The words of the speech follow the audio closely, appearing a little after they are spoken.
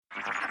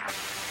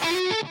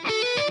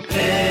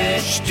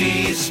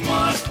HT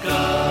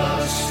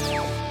Smartcast.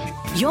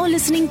 You're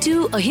listening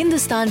to a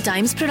Hindustan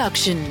Times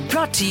production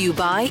brought to you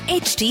by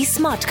HT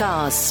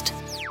Smartcast.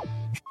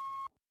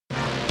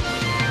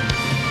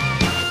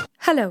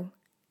 Hello,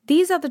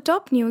 these are the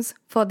top news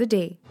for the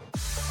day.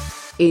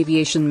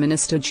 Aviation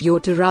Minister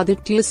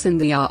Jyotiraditya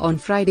Scindia on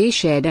Friday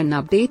shared an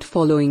update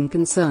following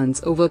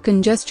concerns over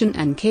congestion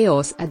and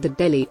chaos at the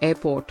Delhi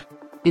airport.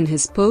 In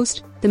his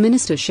post, the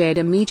minister shared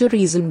a major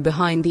reason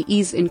behind the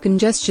ease in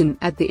congestion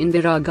at the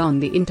Indira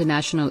Gandhi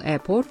International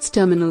Airport's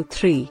Terminal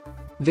 3.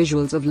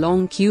 Visuals of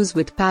long queues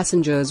with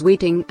passengers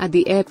waiting at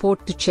the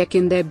airport to check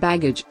in their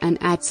baggage and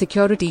at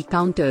security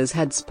counters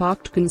had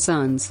sparked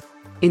concerns.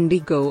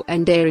 Indigo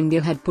and Air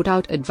India had put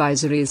out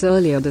advisories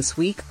earlier this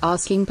week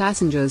asking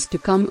passengers to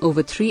come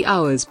over 3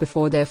 hours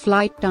before their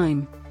flight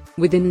time.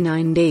 Within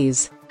 9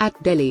 days,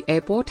 at Delhi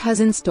Airport has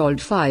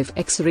installed 5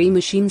 X-ray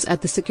machines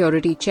at the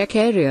security check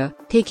area,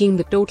 taking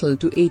the total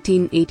to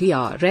 18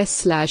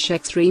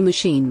 ATRS/X-ray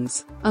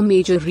machines, a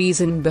major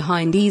reason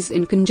behind ease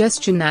in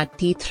congestion at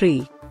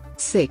T3.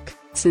 Sick,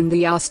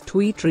 Scindia's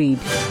tweet read.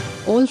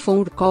 All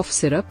 4 cough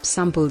syrup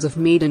samples of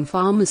Maiden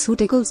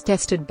Pharmaceuticals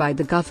tested by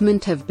the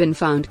government have been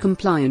found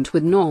compliant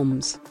with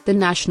norms, the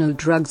National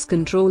Drugs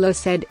Controller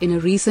said in a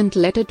recent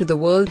letter to the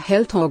World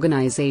Health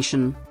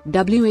Organization,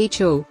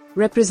 WHO,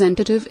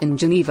 representative in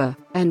Geneva,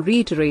 and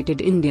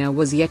reiterated India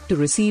was yet to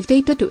receive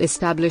data to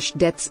establish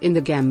deaths in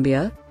the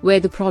Gambia,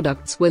 where the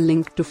products were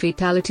linked to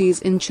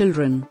fatalities in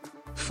children.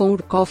 4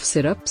 cough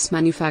syrups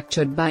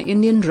manufactured by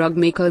Indian drug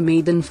maker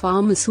Maiden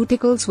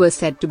Pharmaceuticals were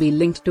said to be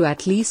linked to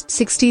at least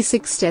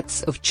 66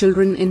 deaths of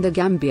children in the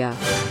Gambia.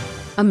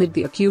 Amid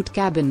the acute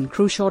cabin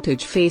crew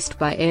shortage faced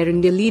by Air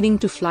India leading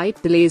to flight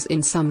delays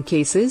in some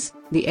cases,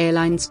 the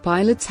airline's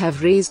pilots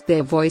have raised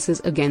their voices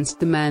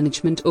against the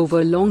management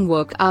over long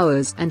work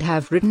hours and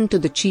have written to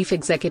the Chief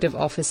Executive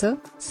Officer,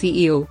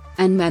 CEO,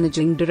 and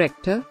Managing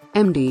Director,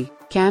 MD,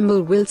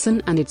 Campbell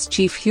Wilson and its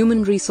Chief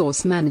Human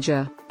Resource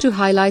Manager, to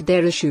highlight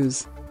their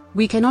issues.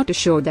 We cannot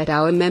assure that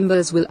our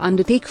members will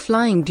undertake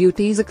flying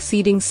duties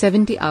exceeding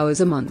 70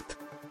 hours a month.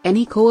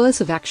 Any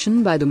coercive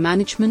action by the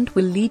management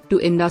will lead to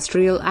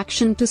industrial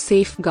action to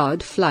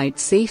safeguard flight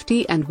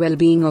safety and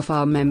well-being of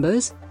our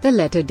members, the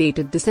letter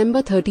dated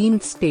December 13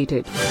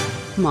 stated.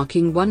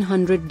 Marking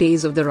 100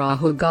 days of the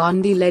Rahul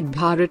Gandhi-led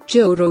Bharat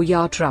Jodo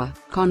Yatra,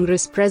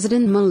 Congress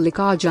President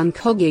Mallikarjun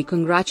Kharge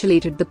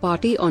congratulated the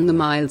party on the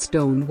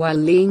milestone while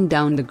laying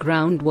down the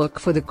groundwork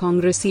for the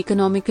Congress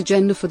economic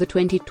agenda for the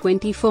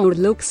 2024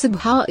 Lok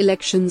Sabha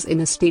elections in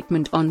a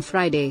statement on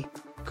Friday.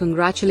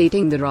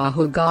 Congratulating the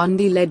Rahul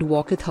Gandhi-led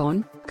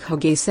walkathon,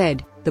 Kharge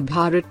said, the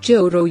Bharat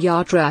Jodo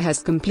Yatra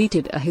has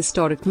completed a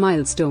historic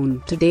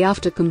milestone today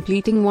after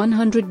completing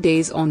 100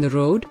 days on the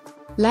road.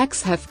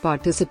 Lakhs have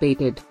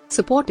participated,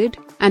 supported,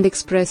 and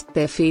expressed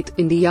their faith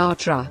in the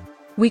Yatra.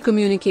 We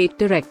communicate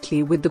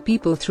directly with the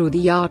people through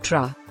the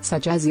Yatra,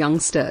 such as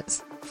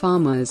youngsters,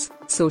 farmers,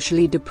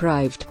 socially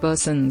deprived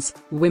persons,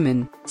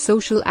 women,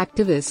 social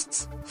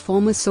activists,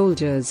 former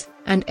soldiers,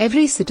 and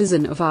every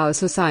citizen of our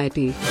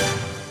society.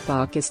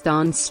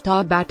 Pakistan's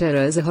star batter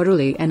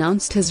Azhar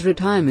announced his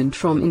retirement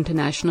from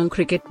international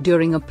cricket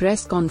during a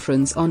press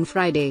conference on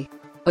Friday.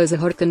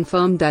 Azhar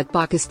confirmed that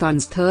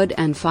Pakistan's third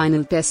and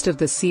final test of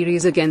the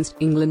series against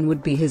England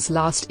would be his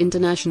last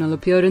international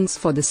appearance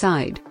for the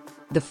side.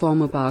 The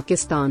former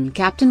Pakistan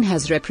captain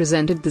has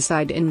represented the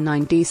side in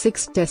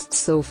 96 tests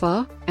so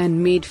far,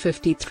 and made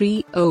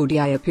 53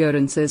 ODI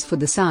appearances for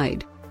the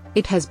side.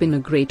 It has been a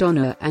great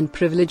honor and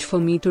privilege for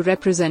me to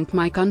represent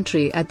my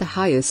country at the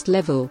highest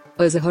level,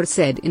 Azhar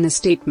said in a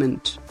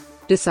statement.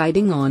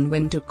 Deciding on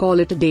when to call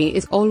it a day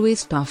is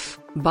always tough,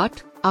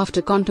 but,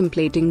 after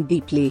contemplating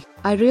deeply,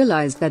 I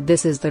realized that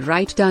this is the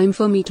right time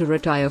for me to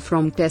retire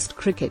from Test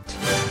cricket.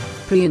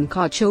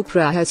 Priyanka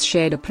Chopra has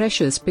shared a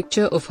precious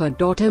picture of her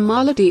daughter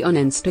Malati on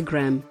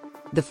Instagram.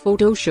 The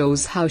photo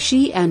shows how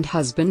she and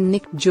husband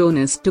Nick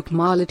Jonas took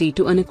Malati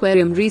to an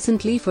aquarium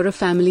recently for a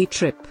family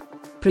trip.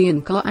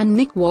 Priyanka and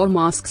Nick wore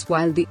masks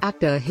while the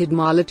actor hid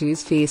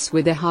Malati's face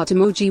with a heart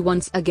emoji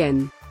once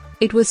again.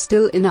 It was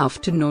still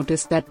enough to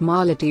notice that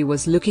Malati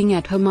was looking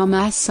at her mum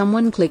as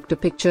someone clicked a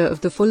picture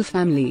of the full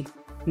family.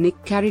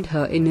 Nick carried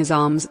her in his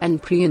arms and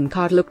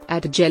Priyanka looked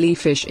at a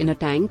jellyfish in a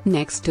tank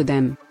next to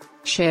them.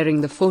 Sharing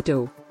the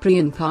photo,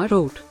 Priyanka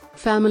wrote,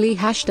 "Family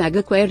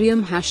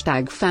 #aquarium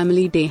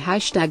 #family day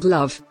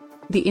 #love."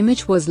 The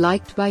image was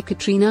liked by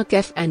Katrina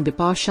Kaif and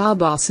Bipasha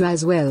Basu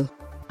as well.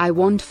 "I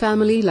want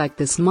family like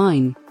this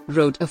mine,"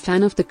 wrote a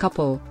fan of the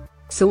couple.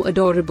 "So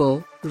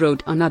adorable,"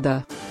 wrote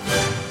another.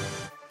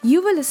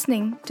 You were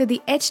listening to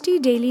the HT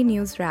Daily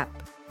News Wrap,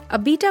 a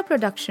beta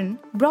production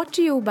brought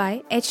to you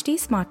by HT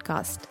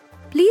Smartcast.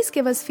 Please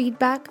give us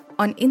feedback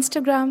on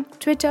Instagram,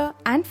 Twitter,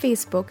 and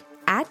Facebook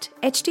at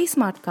HT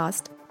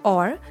Smartcast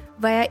or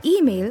via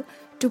email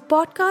to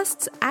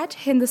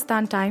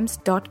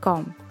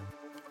podcasts@hindustantimes.com.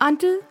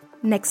 Until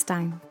next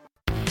time.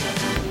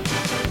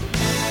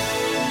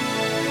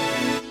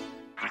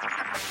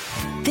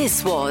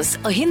 This was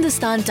a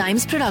Hindustan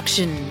Times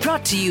production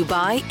brought to you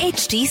by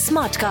HT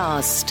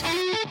Smartcast.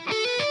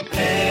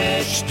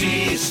 HT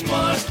HT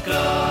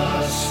Smartcast.